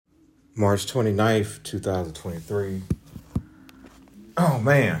March 29th, 2023. Oh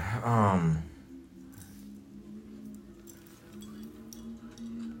man.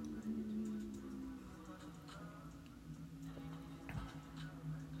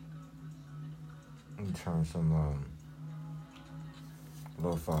 Let me turn some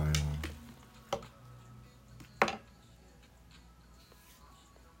lo-fi on.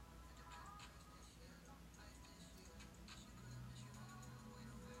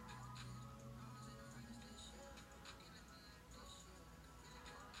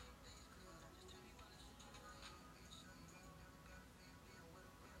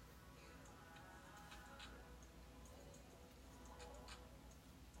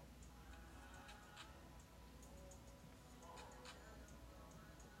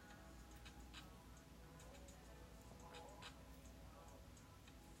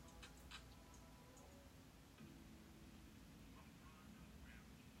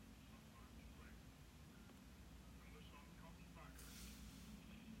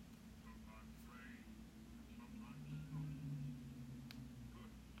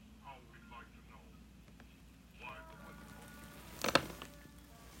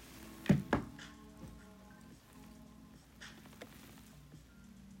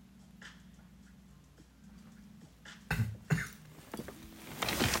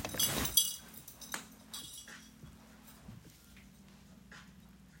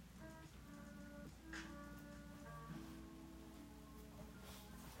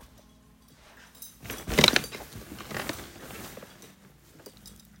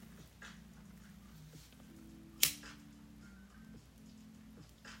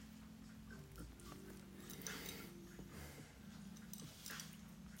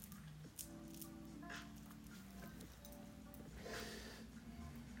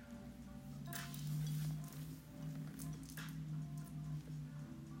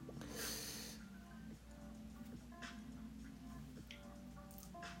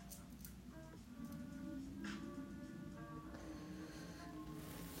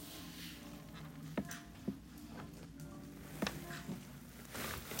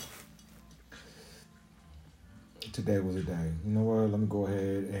 Today was a day. You know what? Let me go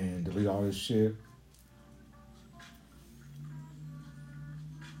ahead and delete all this shit.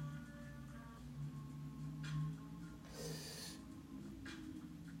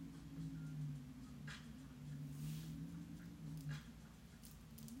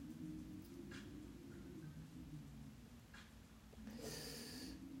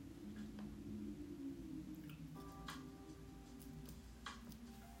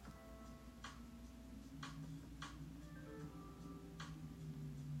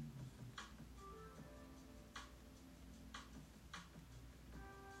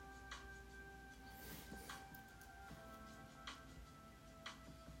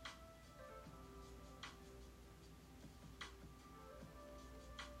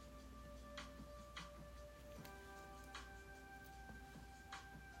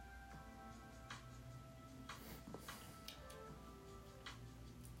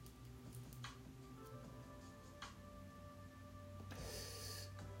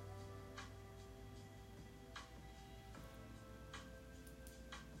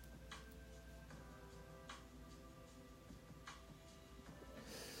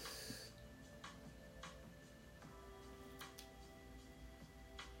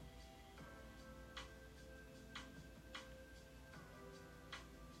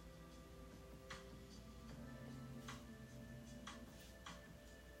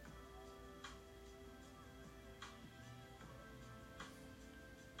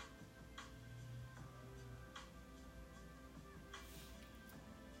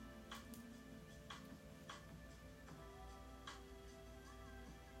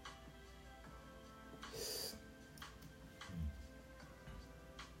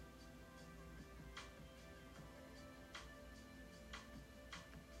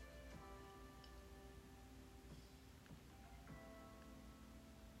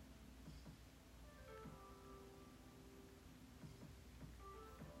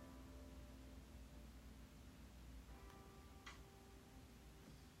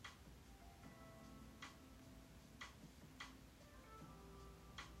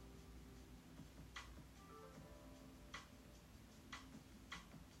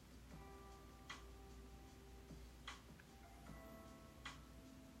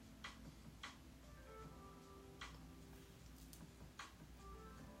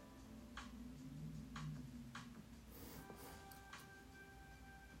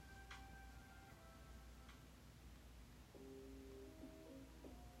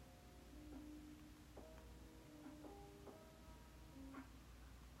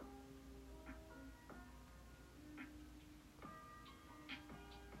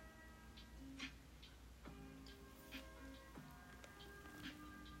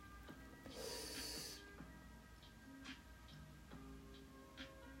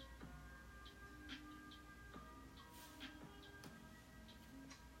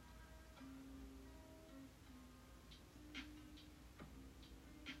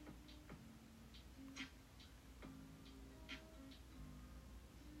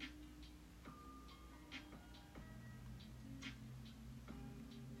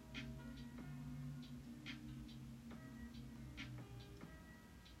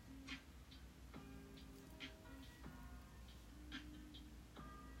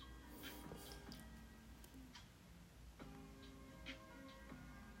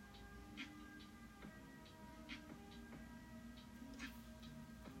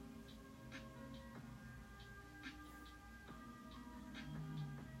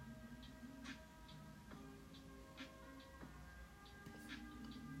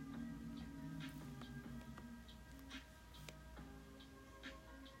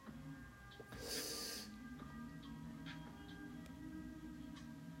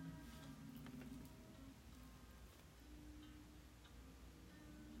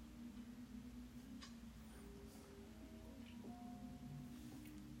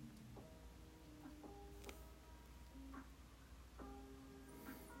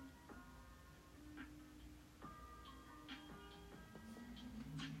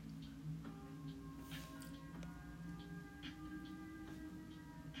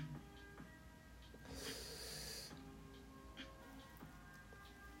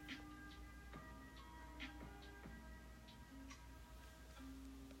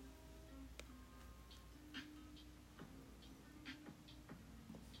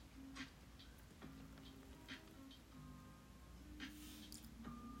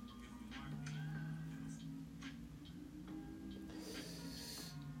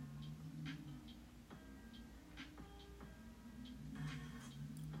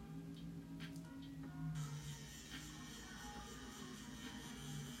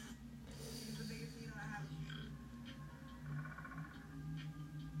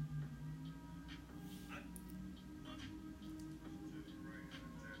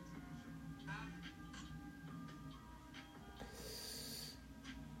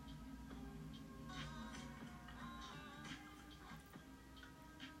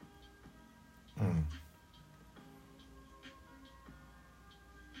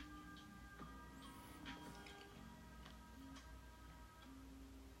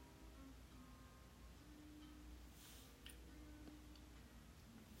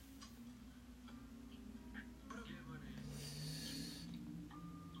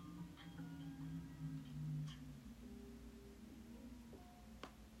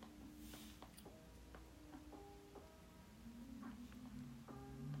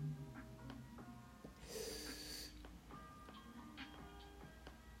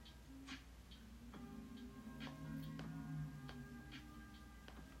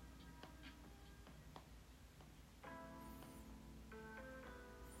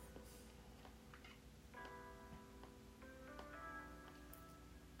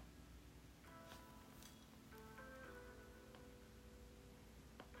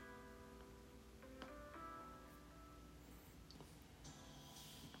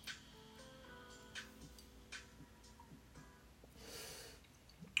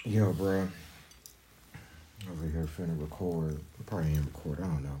 Yo, bro. Over here finna record. Probably ain't record. I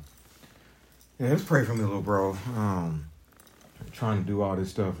don't know. Yeah, let's pray for me, little bro. Trying to do all this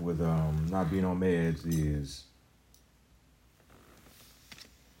stuff with not being on meds is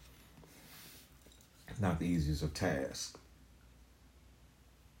not the easiest of tasks.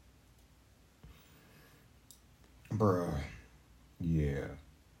 Bruh. Yeah.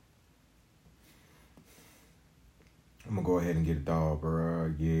 I'm gonna go ahead and get a dog,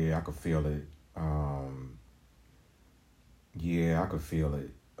 bruh. Yeah, I could feel it. Yeah, I could feel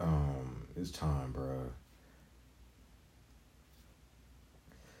it. It's time, bruh.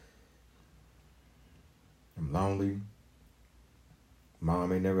 I'm lonely.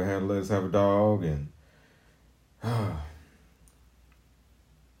 Mom ain't never had to let us have a dog, and I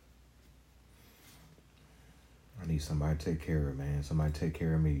need somebody to take care of, man. Somebody to take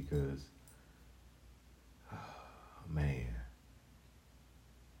care of me, cause man.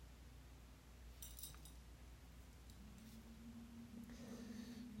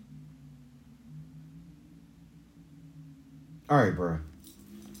 All right, bro.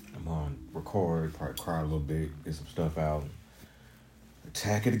 I'm on record. Probably cry a little bit, get some stuff out,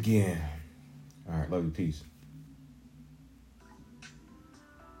 attack it again. All right, love you, peace.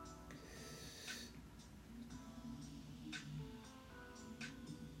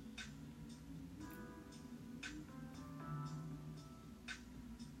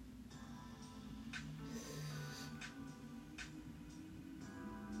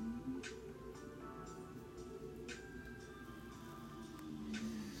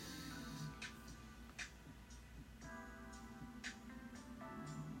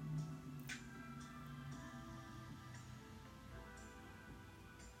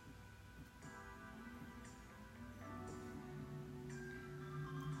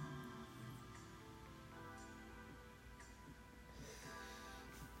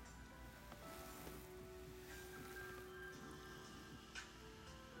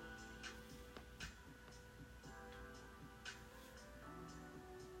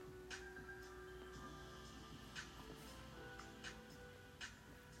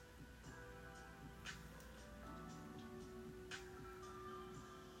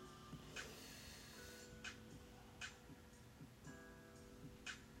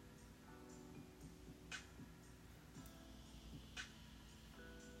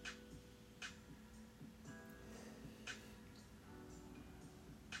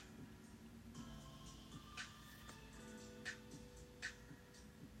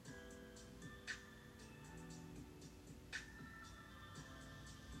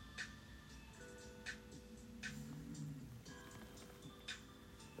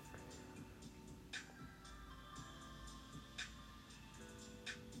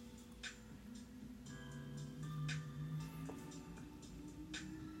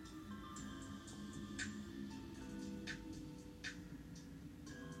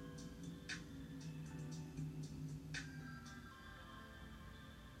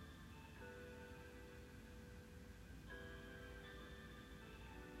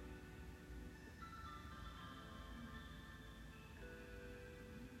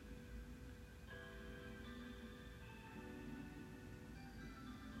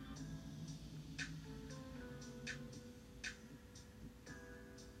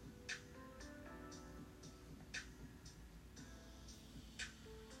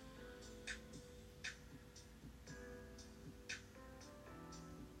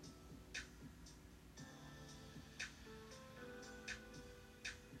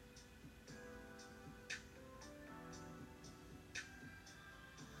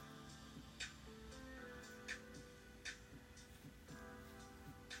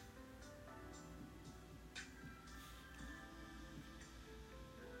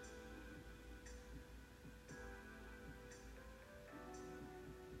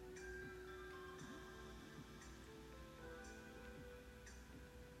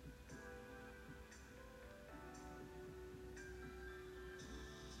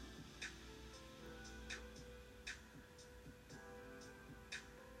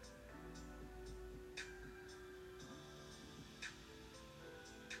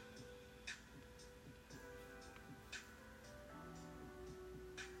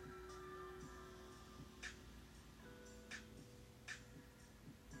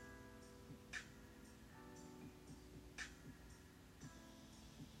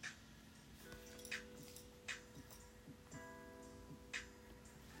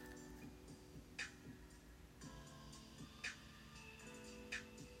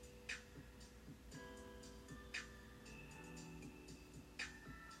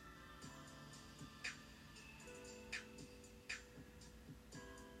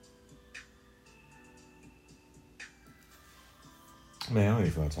 Man, I don't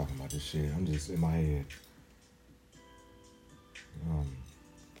even feel like talking about this shit. I'm just in my head. Um,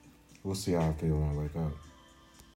 we'll see how I feel when I wake up.